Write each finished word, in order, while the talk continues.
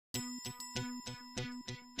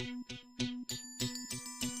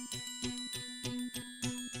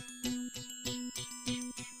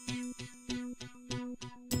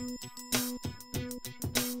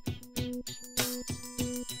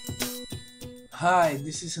Hi,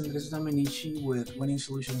 this is Andres Domenici with Winning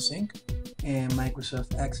Solutions Inc. and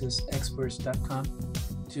Microsoft Access Experts.com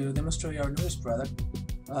to demonstrate our newest product.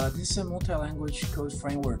 This is a multi-language code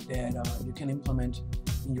framework that you can implement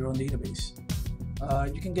in your own database.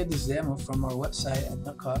 You can get this demo from our website at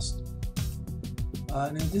no cost.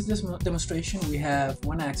 And in this demonstration, we have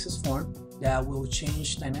one access form that will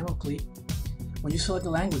change dynamically when you select a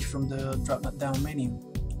language from the drop-down menu.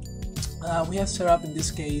 We have set up in this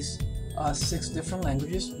case 6 different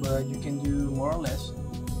languages, but you can do more or less.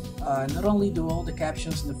 Not only do all the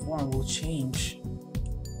captions in the form will change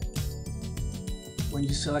when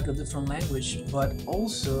you select a different language, but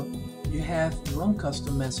also you have your own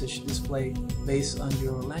custom message display based on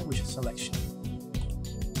your language selection.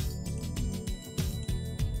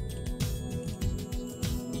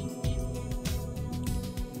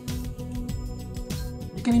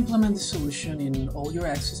 You can implement this solution in all your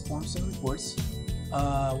access forms and reports.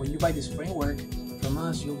 When you buy this framework from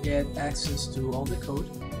us, you'll get access to all the code.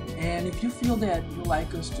 And if you feel that you'd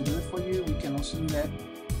like us to do it for you, we can also do that.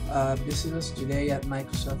 Visit us today at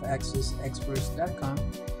microsoftaccessexperts.com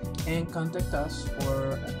and contact us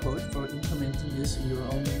for a code for implementing this in your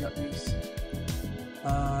own database.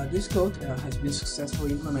 This code has been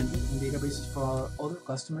successfully implemented in databases for our other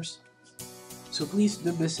customers. So please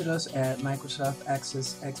do visit us at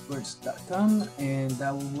microsoftaccessexperts.com and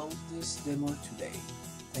I will load this demo today.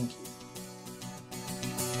 Thank you.